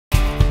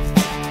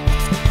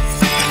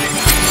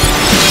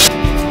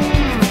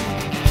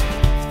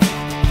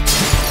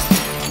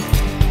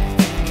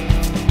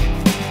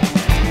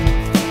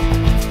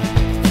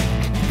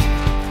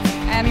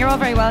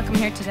very welcome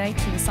here today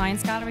to the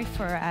Science Gallery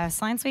for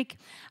Science Week.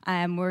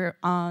 We're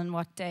on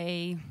what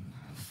day?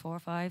 4,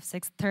 5,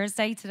 6,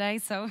 Thursday today,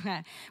 so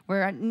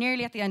we're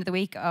nearly at the end of the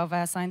week of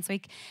Science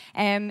Week.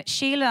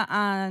 Sheila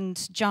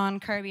and John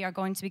Kirby are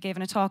going to be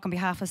giving a talk on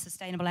behalf of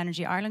Sustainable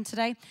Energy Ireland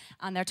today,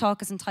 and their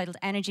talk is entitled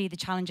Energy, the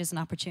Challenges and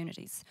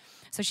Opportunities.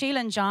 So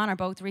Sheila and John are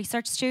both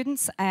research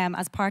students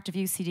as part of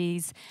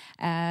UCD's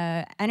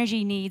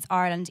Energy Needs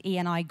Ireland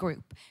ENI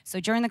group.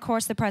 So during the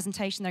course of the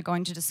presentation, they're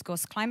going to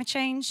discuss climate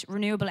change,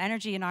 renewable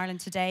energy in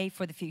Ireland today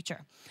for the future.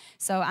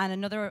 So, and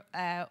another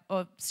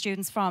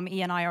students from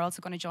ENI are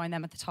also going to join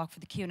them at the talk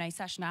for the Q&A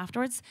session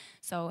afterwards.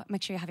 So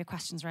make sure you have your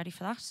questions ready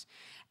for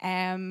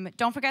that.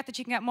 Don't forget that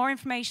you can get more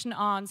information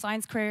on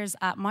science careers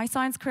at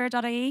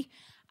mysciencecareer.ie,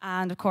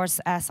 and of course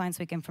Science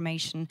Week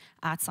information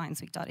at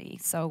scienceweek.ie.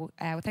 So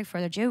without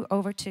further ado,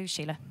 over to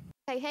Sheila.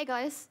 Hey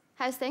guys,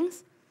 how's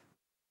things?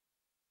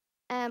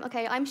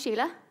 Okay, I'm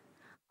Sheila.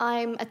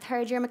 I'm a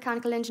third-year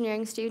mechanical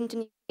engineering student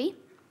in UCD.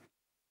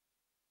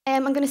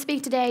 I'm going to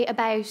speak today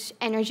about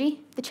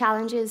energy, the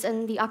challenges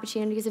and the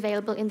opportunities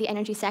available in the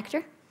energy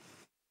sector.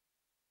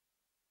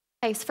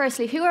 Okay, so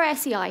firstly, who are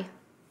SEI?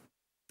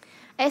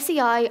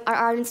 SEI are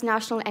Ireland's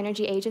national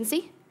energy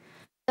agency.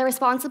 They're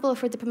responsible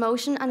for the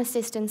promotion and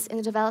assistance in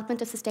the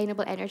development of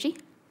sustainable energy.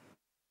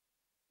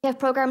 We have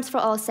programmes for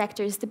all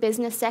sectors, the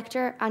business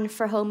sector and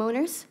for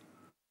homeowners.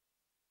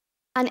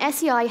 And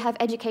SEI have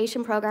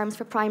education programmes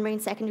for primary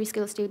and secondary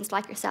school students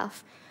like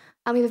yourself.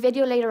 And we have a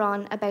video later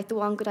on about the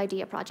One Good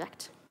Idea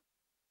project.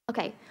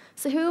 Okay,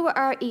 so who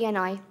are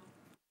ENI?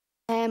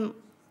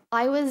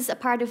 I was a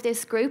part of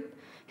this group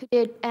who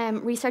did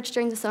research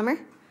during the summer,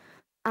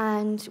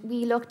 and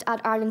we looked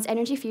at Ireland's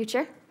energy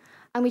future,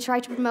 and we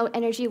tried to promote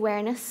energy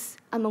awareness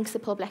amongst the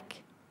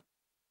public.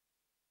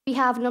 We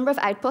have a number of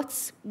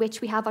outputs,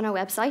 which we have on our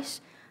website,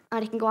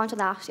 and you can go on to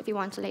that if you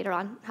want to later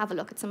on have a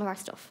look at some of our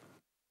stuff.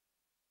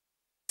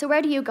 So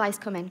where do you guys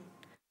come in?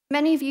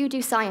 Many of you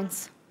do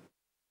science.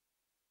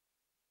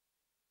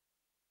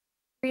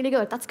 Really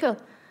good, that's cool.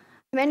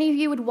 Many of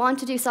you would want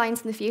to do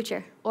science in the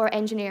future, or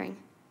engineering.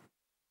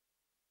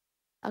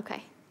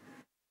 Okay.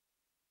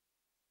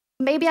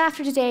 Maybe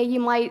after today, you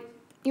might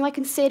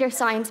consider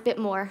science a bit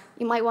more.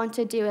 You might want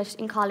to do it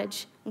in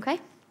college, okay?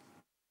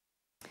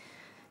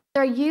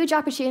 There are huge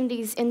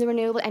opportunities in the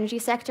renewable energy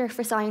sector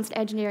for science and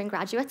engineering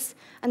graduates,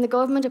 and the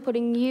government are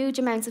putting huge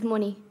amounts of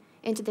money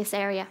into this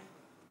area.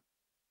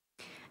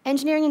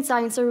 Engineering and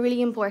science are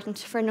really important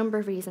for a number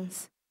of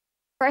reasons.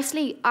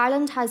 Firstly,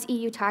 Ireland has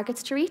EU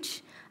targets to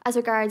reach as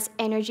regards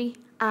energy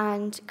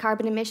and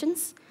carbon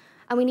emissions,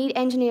 and we need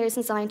engineers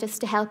and scientists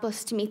to help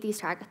us to meet these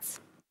targets.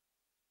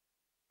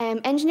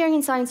 Engineering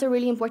and science are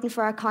really important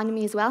for our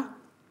economy as well.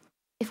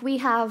 If we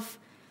have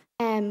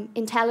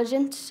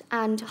intelligent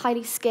and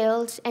highly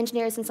skilled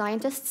engineers and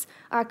scientists,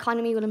 our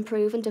economy will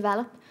improve and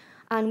develop,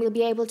 and we'll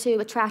be able to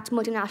attract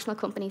multinational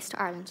companies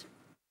to Ireland.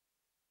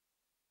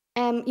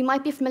 You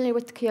might be familiar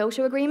with the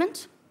Kyoto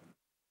Agreement,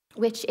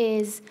 which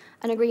is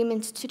an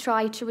agreement to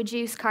try to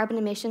reduce carbon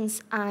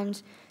emissions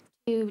and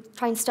to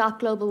try and stop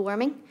global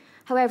warming.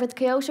 However, the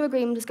Kyoto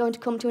Agreement is going to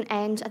come to an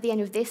end at the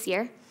end of this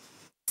year.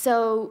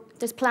 So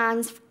there's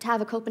plans to have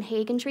a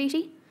Copenhagen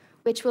Treaty,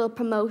 which will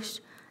promote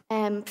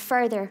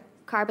further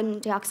carbon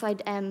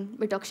dioxide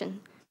reduction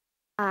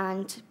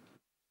and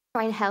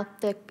try and help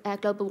the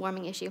global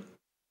warming issue.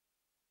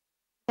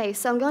 Okay,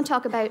 so I'm going to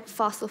talk about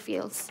fossil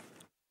fuels.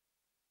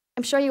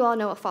 I'm sure you all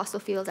know what fossil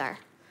fuels are.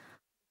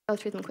 I'll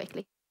go through them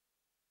quickly.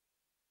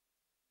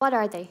 What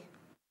are they?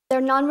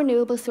 They're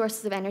non-renewable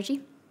sources of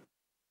energy.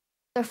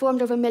 They're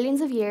formed over millions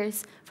of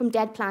years from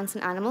dead plants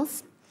and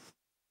animals.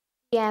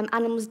 The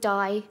animals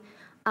die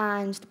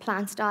and the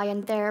plants die,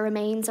 and their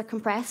remains are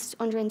compressed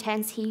under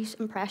intense heat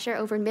and pressure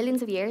over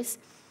millions of years,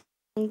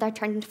 and they're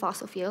turned into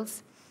fossil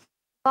fuels.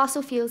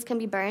 Fossil fuels can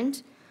be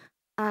burned,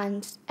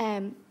 and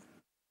when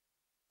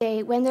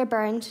they're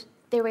burned,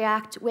 they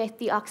react with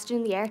the oxygen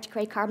in the air to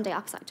create carbon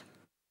dioxide.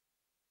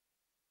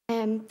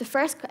 The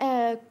first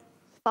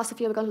fossil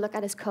fuel we're going to look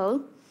at is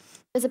coal.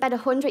 There's about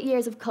 100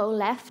 years of coal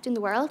left in the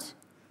world.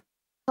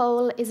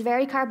 Coal is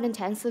very carbon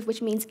intensive,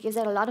 which means it gives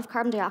out a lot of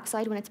carbon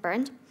dioxide when it's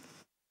burned.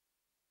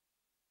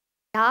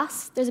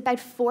 Gas, there's about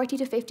 40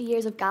 to 50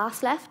 years of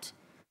gas left.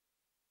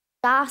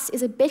 Gas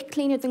is a bit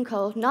cleaner than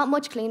coal, not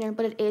much cleaner,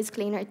 but it is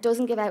cleaner. It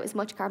doesn't give out as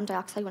much carbon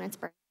dioxide when it's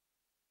burned.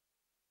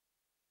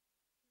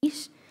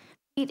 Heat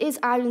is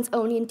Ireland's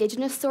only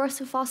indigenous source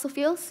of fossil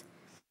fuels.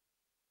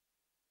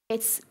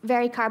 It's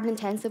very carbon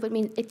intensive, which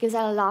means it gives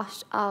out a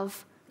lot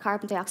of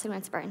carbon dioxide when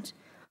it's burned.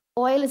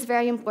 Oil is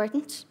very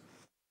important,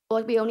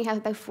 but we only have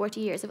about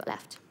 40 years of it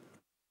left.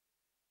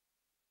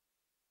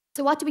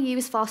 So what do we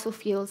use fossil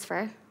fuels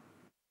for?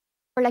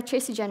 For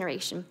electricity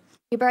generation.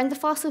 We burn the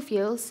fossil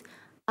fuels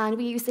and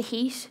we use the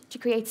heat to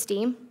create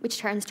steam, which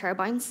turns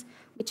turbines,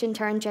 which in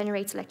turn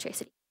generates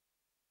electricity.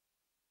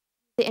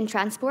 We use it in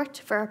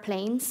transport for our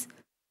planes,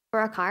 for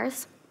our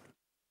cars.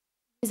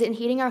 We use it in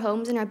heating our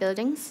homes and our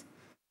buildings.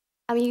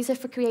 And we use it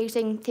for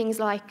creating things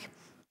like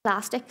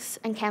plastics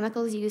and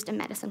chemicals used in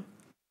medicine.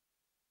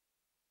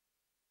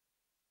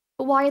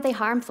 But why are they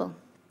harmful?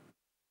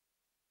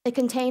 They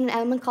contain an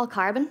element called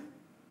carbon.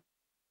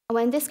 And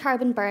when this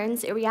carbon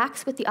burns, it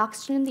reacts with the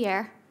oxygen in the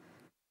air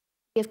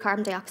to give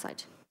carbon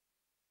dioxide.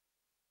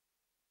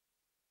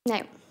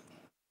 Now,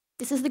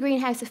 this is the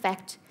greenhouse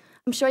effect.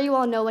 I'm sure you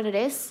all know what it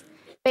is.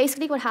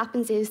 Basically, what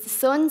happens is the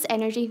sun's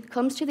energy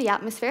comes through the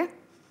atmosphere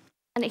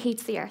and it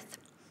heats the earth.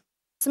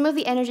 Some of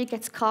the energy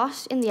gets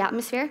caught in the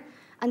atmosphere,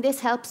 and this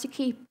helps to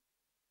keep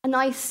a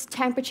nice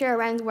temperature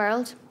around the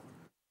world,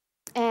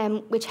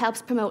 which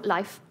helps promote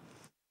life.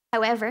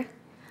 However,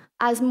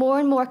 as more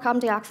and more carbon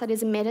dioxide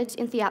is emitted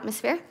into the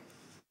atmosphere,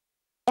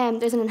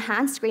 there's an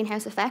enhanced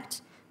greenhouse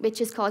effect,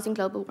 which is causing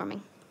global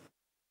warming.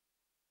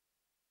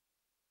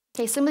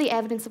 Okay, some of the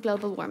evidence of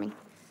global warming.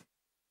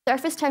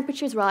 Surface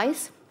temperatures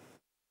rise,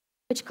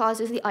 which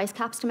causes the ice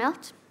caps to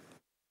melt.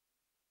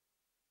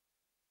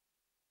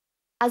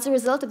 As a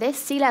result of this,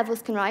 sea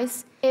levels can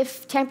rise.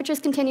 If temperatures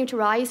continue to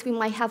rise, we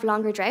might have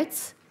longer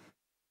droughts,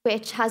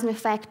 which has an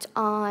effect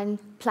on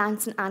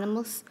plants and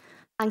animals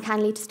and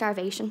can lead to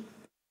starvation.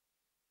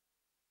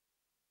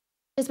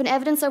 There's been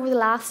evidence over the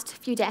last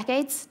few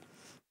decades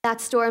that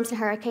storms and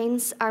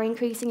hurricanes are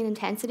increasing in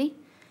intensity,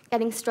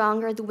 getting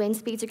stronger, the wind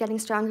speeds are getting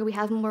stronger, we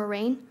have more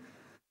rain.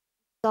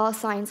 It's all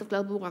signs of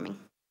global warming.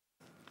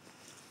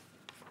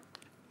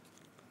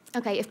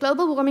 Okay, if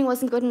global warming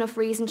wasn't good enough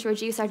reason to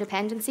reduce our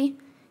dependency,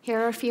 here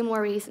are a few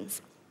more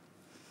reasons.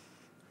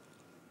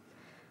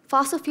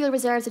 Fossil fuel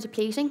reserves are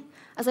depleting.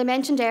 As I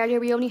mentioned earlier,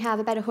 we only have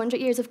about 100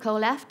 years of coal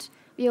left.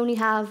 We only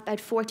have about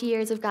 40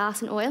 years of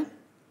gas and oil.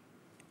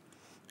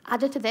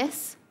 Added to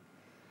this,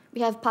 we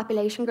have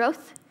population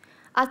growth.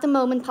 At the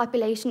moment,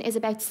 population is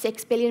about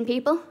 6 billion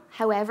people.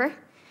 However,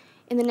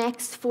 in the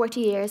next 40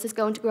 years, it's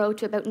going to grow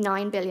to about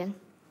 9 billion.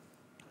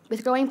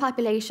 With growing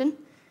population,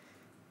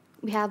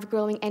 we have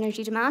growing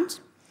energy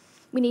demand.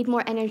 We need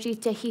more energy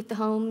to heat the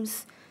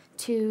homes,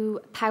 to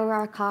power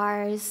our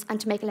cars, and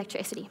to make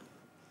electricity.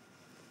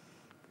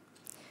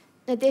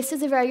 Now, this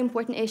is a very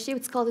important issue.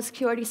 It's called the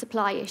security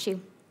supply issue.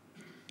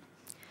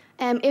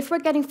 If we're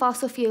getting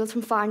fossil fuels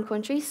from foreign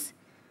countries,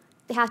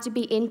 they have to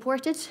be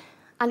imported.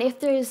 And if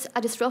there's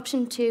a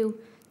disruption to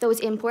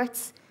those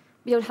imports,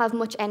 we don't have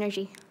much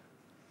energy.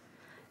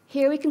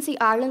 Here we can see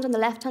Ireland on the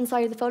left-hand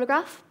side of the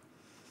photograph,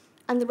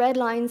 and the red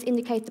lines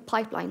indicate the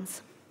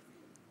pipelines.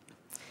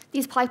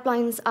 These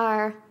pipelines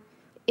are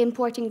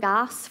importing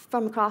gas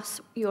from across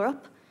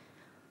Europe.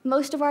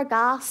 Most of our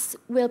gas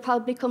will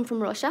probably come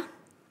from Russia,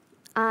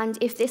 and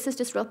if this is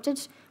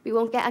disrupted, we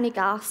won't get any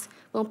gas,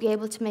 won't be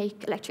able to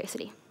make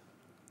electricity.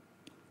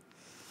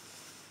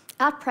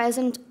 At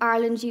present,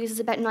 Ireland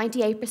uses about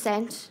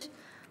 98%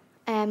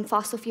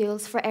 fossil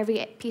fuels for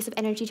every piece of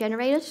energy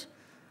generated.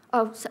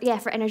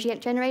 For energy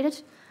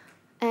generated.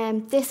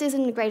 This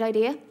isn't a great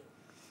idea.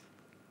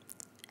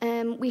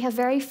 We have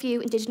very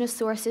few indigenous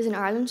sources in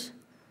Ireland,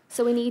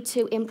 so we need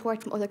to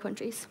import from other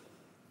countries.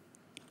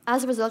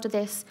 As a result of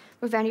this,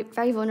 we're very,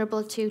 very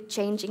vulnerable to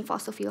changing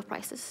fossil fuel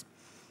prices.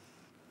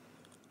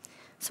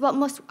 So what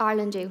must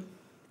Ireland do?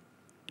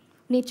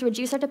 We need to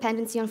reduce our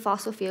dependency on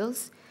fossil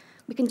fuels.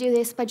 We can do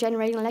this by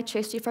generating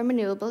electricity from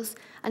renewables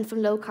and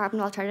from low-carbon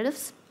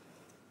alternatives.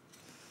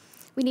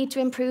 We need to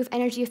improve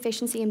energy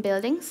efficiency in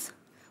buildings.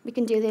 We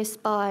can do this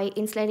by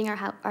insulating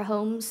our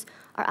homes,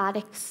 our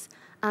attics,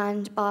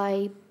 and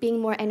by being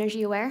more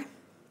energy aware.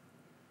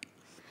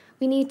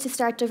 We need to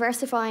start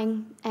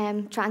diversifying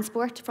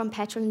transport from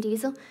petrol and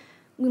diesel.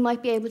 We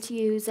might be able to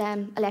use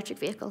electric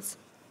vehicles.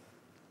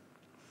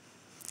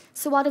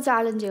 So what is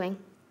Ireland doing?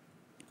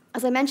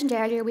 As I mentioned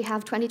earlier, we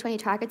have 2020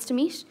 targets to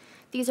meet.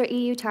 These are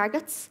EU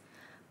targets.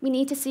 We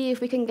need to see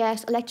if we can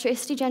get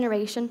electricity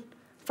generation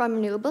from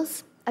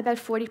renewables, about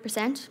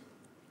 40%.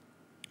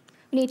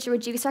 We need to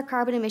reduce our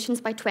carbon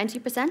emissions by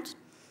 20%.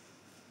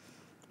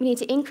 We need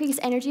to increase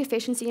energy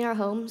efficiency in our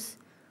homes.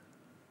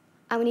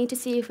 And we need to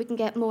see if we can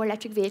get more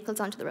electric vehicles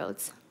onto the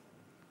roads.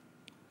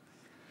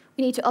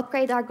 We need to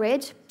upgrade our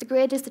grid. The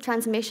grid is the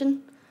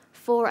transmission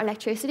for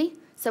electricity,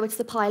 so it's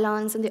the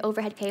pylons and the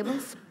overhead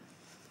cables.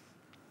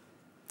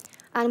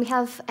 And we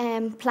have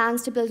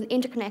plans to build an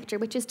interconnector,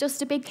 which is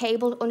just a big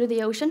cable under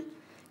the ocean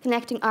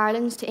connecting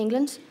Ireland to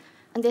England,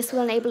 and this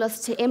will enable us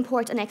to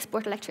import and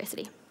export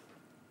electricity.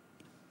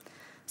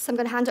 So I'm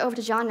going to hand it over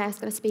to John now, who's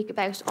going to speak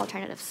about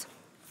alternatives.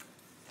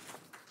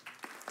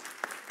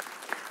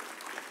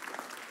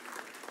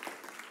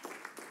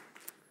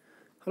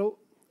 Hello,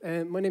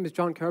 my name is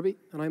John Kirby,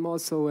 and I'm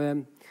also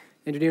an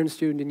engineering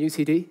student in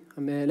UCD.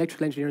 I'm an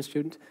electrical engineering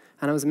student,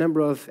 and I was a member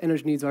of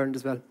Energy Needs Ireland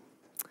as well.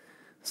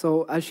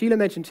 So, as Sheila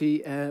mentioned to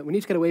you, we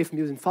need to get away from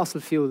using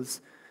fossil fuels,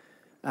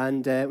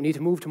 and we need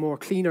to move to more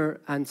cleaner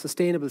and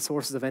sustainable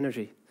sources of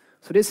energy.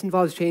 So this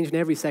involves change in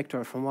every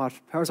sector, from what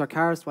powers our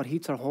cars, to what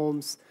heats our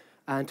homes,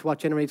 and to what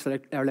generates our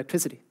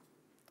electricity.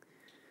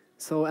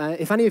 So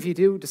if any of you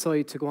do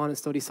decide to go on and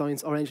study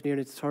science or engineering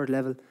at the third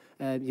level,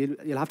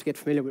 you'll have to get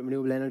familiar with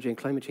renewable energy and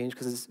climate change,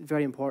 because it's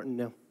very important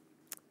now.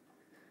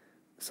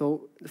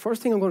 So the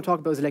first thing I'm going to talk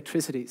about is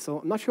electricity. So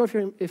I'm not sure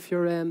if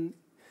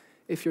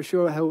you're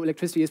sure how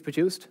electricity is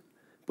produced,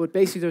 but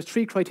basically there's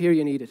 3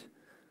 criteria needed.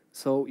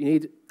 So you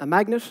need a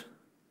magnet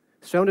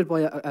surrounded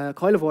by a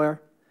coil of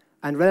wire,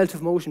 and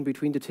relative motion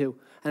between the two.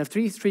 And if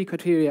these three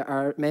criteria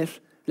are met,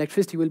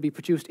 electricity will be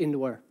produced in the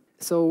wire.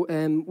 So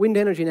wind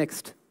energy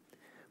next.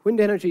 Wind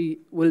energy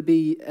will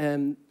be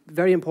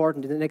very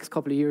important in the next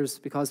couple of years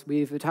because we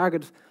have a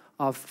target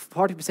of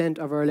 40%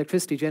 of our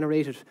electricity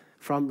generated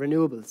from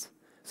renewables.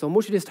 So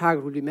much of this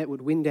target will be met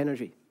with wind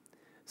energy.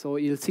 So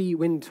you'll see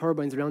wind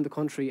turbines around the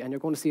country, and you're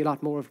going to see a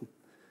lot more of them.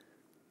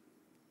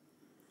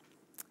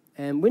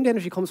 Wind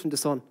energy comes from the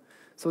sun.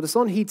 So the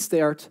sun heats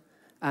the earth,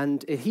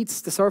 and it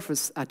heats the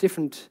surface at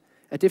different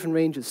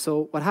ranges.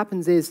 So what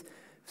happens is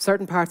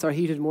certain parts are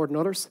heated more than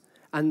others,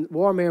 and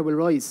warm air will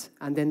rise,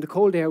 and then the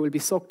cold air will be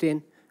sucked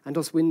in, and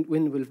thus wind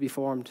will be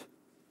formed.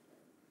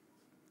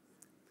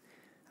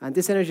 And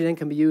this energy then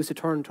can be used to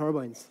turn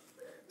turbines.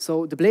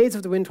 So the blades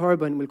of the wind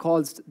turbine will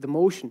cause the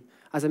motion,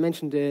 as I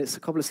mentioned a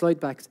couple of slides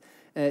back.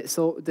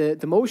 So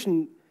the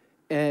motion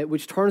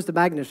which turns the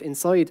magnet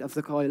inside of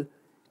the coil,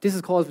 this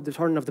is caused by the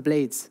turning of the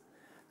blades.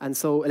 And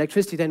so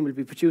electricity then will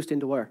be produced in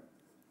the wire.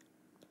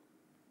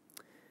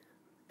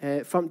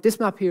 From this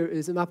map here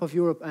is a map of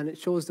Europe, and it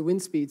shows the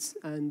wind speeds.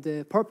 And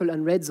the purple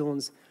and red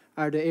zones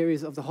are the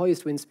areas of the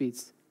highest wind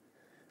speeds.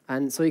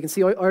 And so you can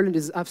see Ireland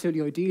is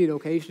absolutely ideally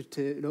located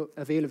to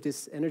avail of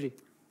this energy.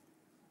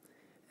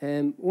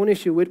 One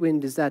issue with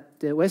wind is that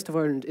the west of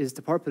Ireland is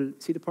the purple,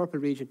 see the purple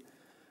region.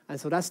 And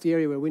so that's the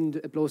area where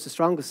wind blows the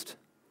strongest.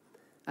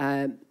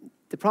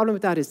 The problem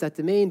with that is that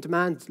the main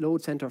demand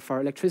load centre for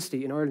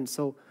electricity in Ireland,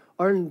 so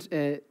Ireland,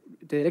 the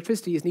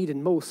electricity is needed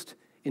most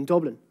in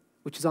Dublin,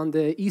 which is on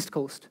the east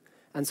coast.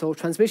 And so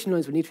transmission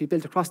lines will need to be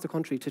built across the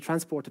country to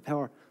transport the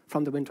power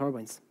from the wind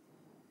turbines.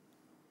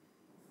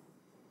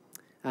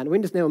 And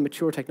wind is now a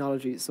mature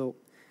technology, so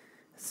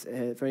it's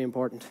very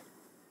important.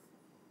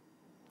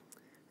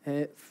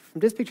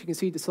 From this picture, you can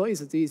see the size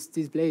of these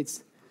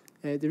blades.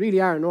 They really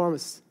are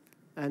enormous.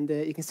 And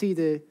you can see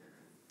the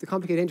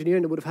complicated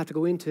engineering that would have had to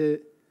go into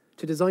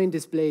to design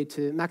this blade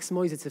to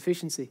maximize its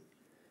efficiency.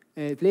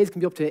 Blades can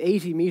be up to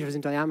 80 meters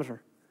in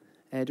diameter.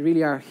 They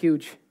really are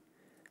huge.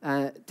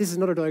 This is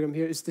another diagram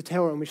here. It's the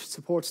tower on which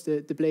supports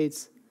the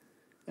blades.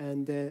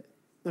 And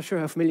not sure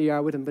how familiar you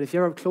are with them, but if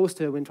you're close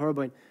to a wind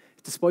turbine,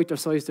 despite their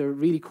size, they're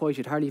really quiet.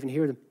 You'd hardly even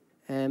hear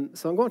them.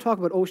 So I'm going to talk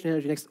about ocean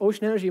energy next.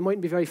 Ocean energy, you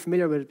mightn't be very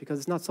familiar with it because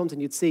it's not something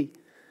you'd see.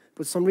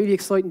 But some really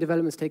exciting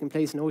developments taking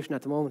place in ocean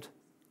at the moment.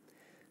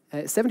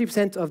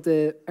 70% of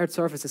the Earth's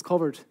surface is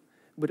covered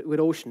with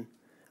ocean.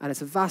 And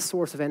it's a vast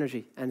source of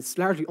energy. And it's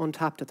largely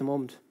untapped at the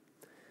moment.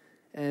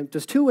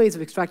 There's two ways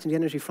of extracting the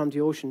energy from the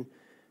ocean.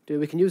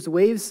 We can use the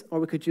waves, or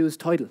we could use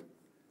tidal.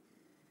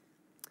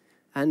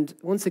 And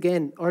once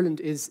again, Ireland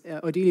is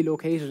ideally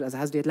located as it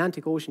has the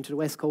Atlantic Ocean to the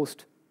west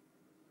coast.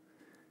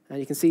 And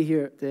you can see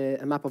here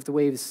a map of the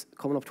waves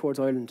coming up towards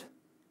Ireland.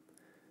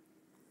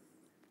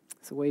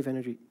 So wave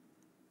energy.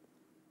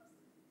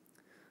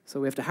 So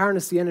we have to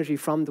harness the energy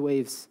from the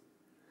waves.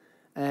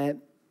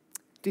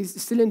 These are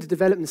still in the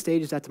development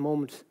stages at the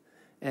moment.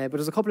 But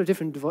there's a couple of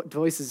different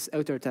devices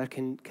out there that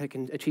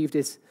can achieve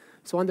this.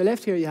 So on the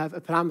left here, you have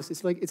a palamus.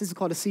 This is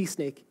called a sea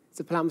snake.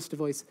 It's a palamus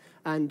device.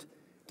 And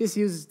this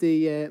uses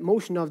the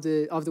motion of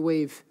the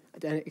wave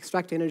to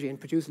extract energy and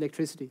produce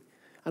electricity.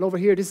 And over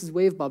here, this is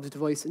Wave Bob's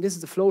device, and this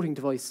is a floating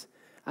device.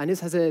 And this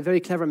has a very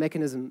clever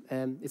mechanism.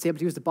 It's able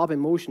to use the bob in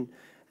motion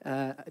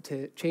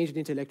to change it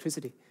into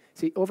electricity.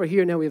 See, over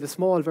here now we have a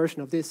small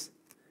version of this.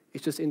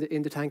 It's just in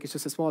the tank. It's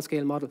just a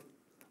small-scale model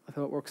of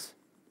how it works.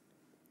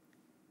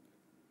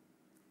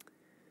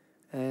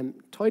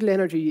 Tidal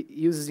energy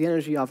uses the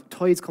energy of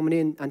tides coming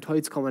in and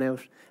tides coming out,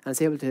 and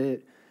it's able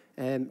to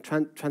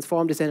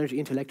transform this energy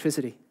into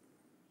electricity.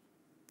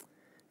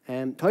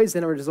 Tides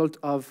then are a result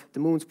of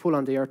the moon's pull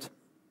on the Earth.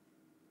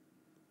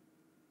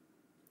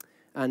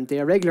 And they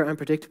are regular and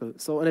predictable.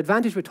 So an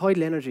advantage with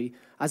tidal energy,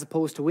 as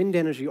opposed to wind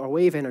energy or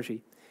wave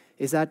energy,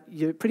 is that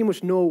you pretty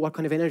much know what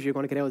kind of energy you're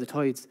going to get out of the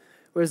tides.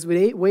 Whereas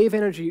with wave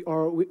energy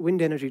or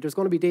wind energy, there's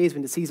going to be days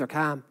when the seas are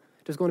calm.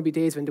 There's going to be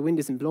days when the wind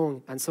isn't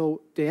blowing. And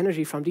so the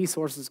energy from these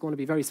sources is going to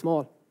be very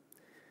small.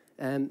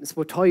 So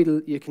with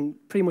tidal, you can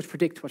pretty much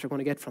predict what you're going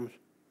to get from it.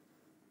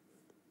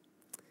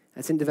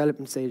 It's in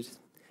development stages.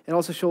 It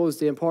also shows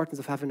the importance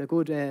of having a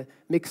good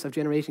mix of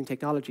generating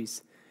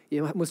technologies.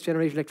 You must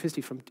generate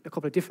electricity from a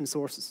couple of different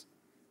sources.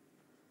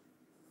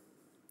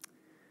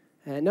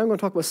 Now I'm going to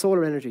talk about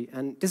solar energy,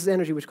 and this is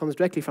energy which comes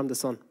directly from the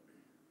sun.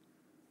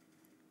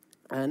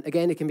 And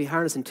again, it can be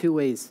harnessed in two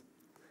ways.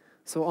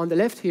 So on the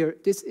left here,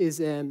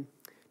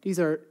 these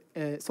are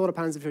solar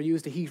panels that are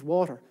used to heat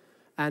water.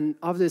 And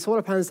of the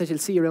solar panels that you'll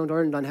see around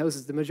Ireland on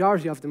houses, the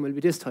majority of them will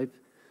be this type.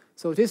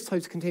 So this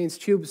type contains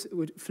tubes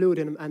with fluid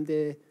in them, and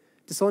the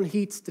sun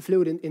heats the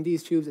fluid in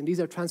these tubes, and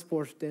these are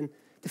transported then.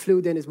 The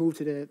fluid then is moved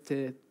to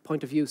the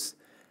point of use,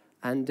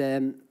 and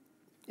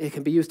it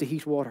can be used to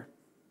heat water.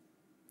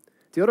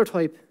 The other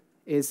type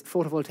is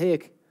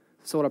photovoltaic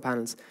solar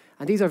panels,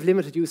 and these are of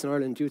limited use in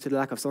Ireland due to the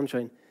lack of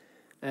sunshine,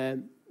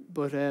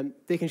 but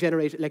they can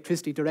generate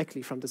electricity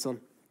directly from the sun.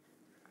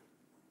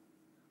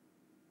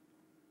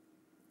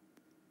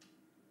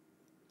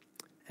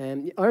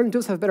 Ireland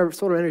does have better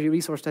solar energy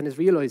resource than is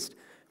realised.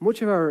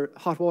 Much of our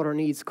hot water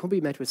needs could be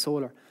met with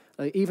solar.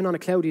 Like even on a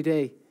cloudy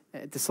day,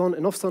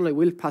 enough sunlight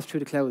will pass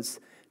through the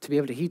clouds to be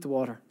able to heat the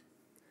water.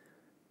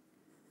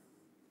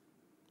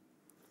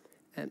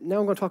 Now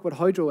I'm going to talk about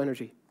hydro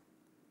energy.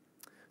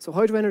 So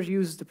hydro energy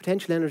uses the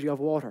potential energy of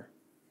water.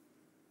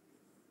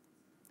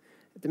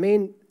 The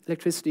main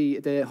electricity,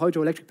 the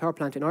hydroelectric power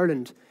plant in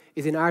Ireland,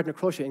 is in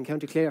Ardnacrusha in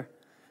County Clare.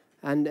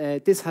 And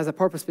this has a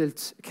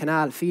purpose-built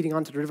canal feeding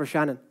onto the River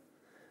Shannon.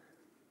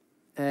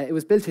 It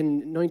was built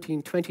in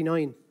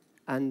 1929,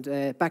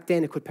 and back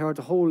then it could power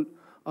the whole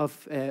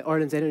of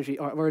Ireland's energy,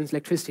 or Ireland's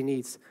electricity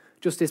needs,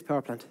 just this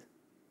power plant.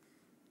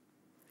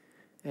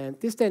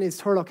 This then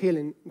is Turlock Hill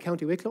in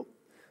County Wicklow.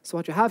 So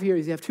what you have here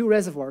is you have two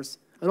reservoirs,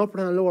 an upper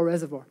and a lower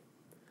reservoir.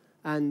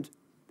 And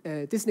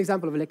this is an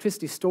example of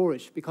electricity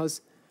storage,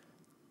 because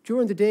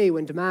during the day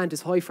when demand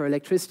is high for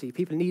electricity,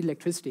 people need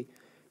electricity,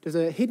 there's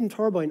a hidden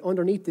turbine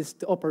underneath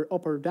the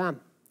upper dam,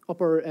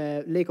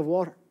 upper lake of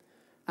water.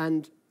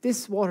 And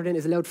this water then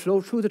is allowed to flow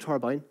through the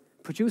turbine,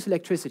 produce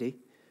electricity,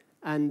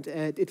 and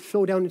it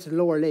flow down into the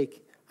lower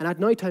lake. And at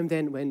night time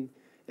then, when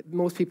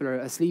most people are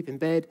asleep in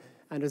bed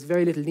and there's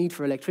very little need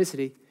for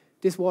electricity,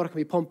 this water can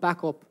be pumped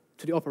back up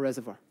to the upper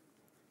reservoir.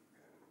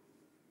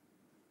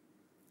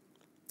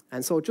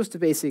 And so just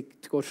to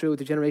go through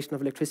the generation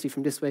of electricity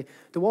from this way,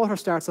 the water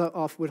starts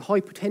off with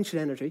high potential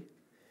energy.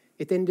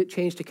 It then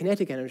changes to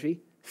kinetic energy,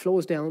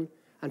 flows down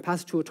and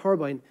passes through a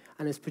turbine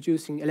and is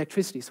producing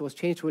electricity. So it's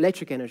changed to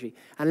electric energy.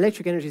 And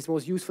electric energy is the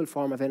most useful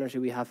form of energy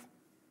we have.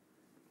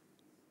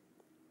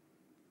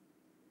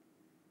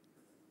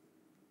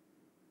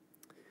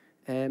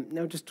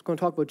 Now just going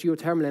to talk about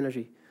geothermal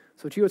energy.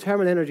 So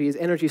geothermal energy is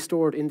energy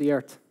stored in the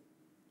earth.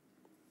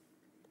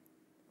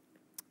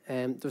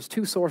 There's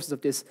two sources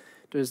of this.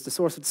 There's the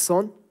source of the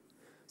sun.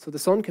 So the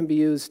sun can be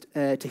used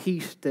to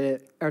heat the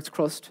Earth's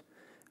crust,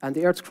 and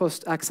the Earth's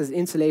crust acts as an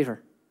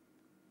insulator.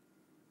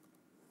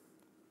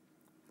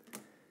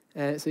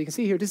 So you can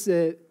see here, this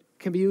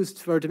can be used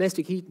for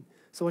domestic heating.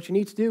 So what you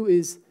need to do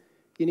is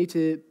you need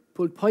to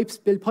build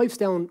pipes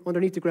down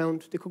underneath the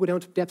ground. They could go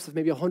down to depths of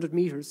maybe 100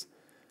 meters,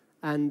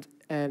 and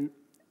you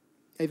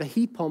have a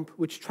heat pump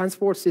which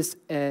transports this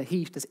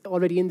heat that's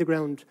already in the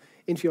ground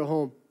into your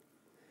home.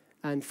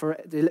 And for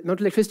the amount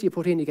of electricity you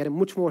put in, you get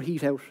much more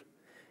heat out.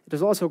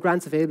 There's also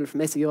grants available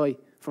from SEI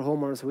for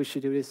homeowners who wish to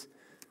do this.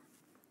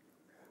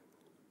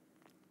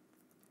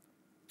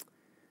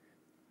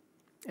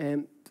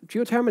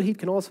 Geothermal heat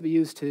can also be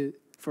used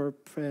for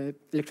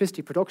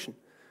electricity production,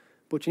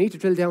 but you need to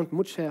drill down to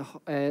much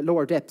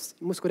lower depths.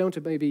 You must go down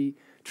to maybe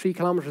 3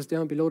 kilometers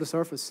down below the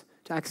surface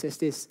to access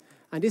this.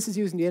 And this is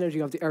using the energy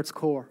of the Earth's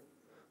core.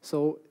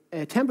 So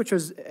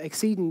temperatures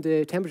exceeding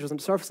the temperatures on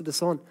the surface of the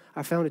sun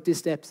are found at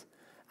this depth.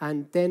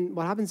 And then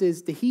what happens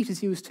is the heat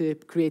is used to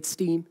create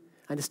steam,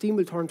 and the steam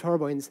will turn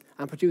turbines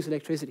and produce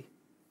electricity.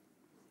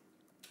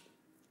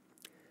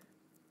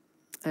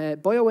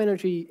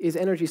 Bioenergy is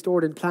energy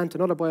stored in plant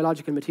and other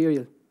biological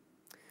material.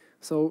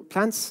 So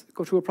plants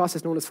go through a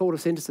process known as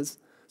photosynthesis.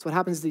 So what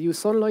happens is they use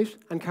sunlight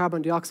and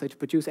carbon dioxide to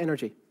produce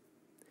energy.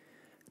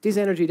 This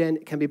energy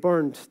then can be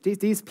burned.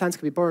 These plants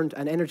can be burned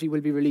and energy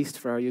will be released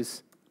for our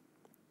use.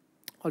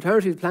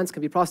 Alternatively, plants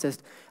can be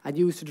processed and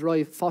used to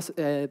derive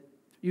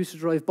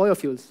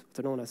biofuels, what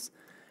they're known as.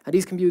 And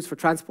these can be used for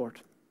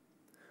transport.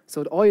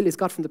 So the oil is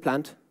got from the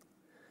plant,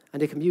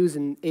 and they can be used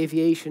in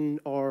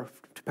aviation or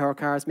to power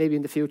cars, maybe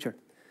in the future.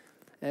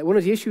 One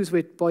of the issues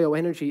with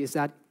bioenergy is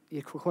that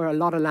you require a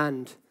lot of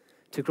land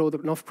to grow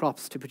enough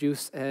crops to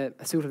produce a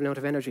suitable amount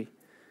of energy.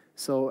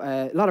 So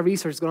a lot of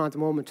research is going on at the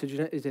moment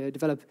to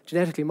develop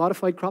genetically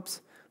modified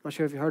crops. I'm not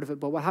sure if you've heard of it,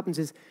 but what happens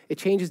is it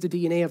changes the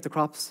DNA of the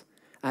crops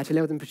to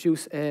allow them to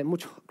produce a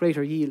much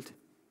greater yield.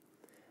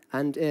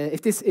 And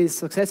if this is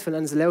successful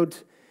and is allowed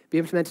to be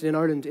implemented in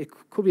Ireland, it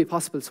could be a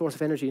possible source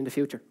of energy in the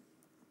future.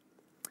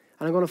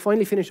 And I'm going to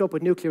finally finish up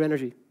with nuclear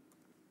energy.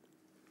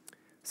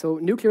 So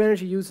nuclear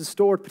energy uses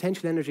stored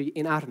potential energy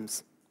in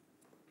atoms.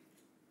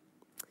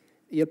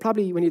 You'll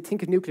probably, when you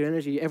think of nuclear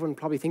energy, everyone will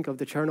probably think of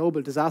the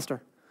Chernobyl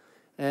disaster.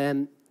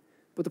 But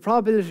the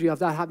probability of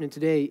that happening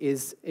today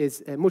is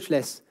much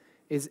less.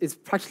 It's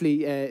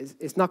practically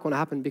it's not going to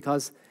happen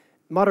because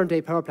modern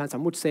day power plants are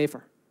much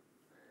safer.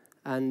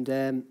 And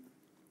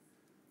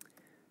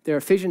they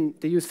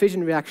use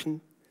fission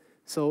reaction.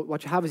 So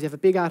what you have is you have a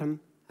big atom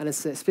and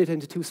it's split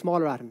into two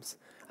smaller atoms.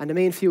 And the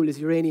main fuel is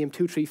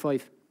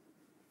uranium-235.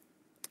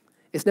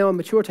 It's now a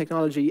mature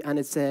technology and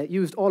it's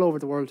used all over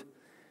the world.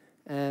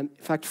 In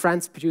fact,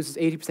 France produces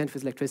 80% of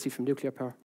its electricity from nuclear power.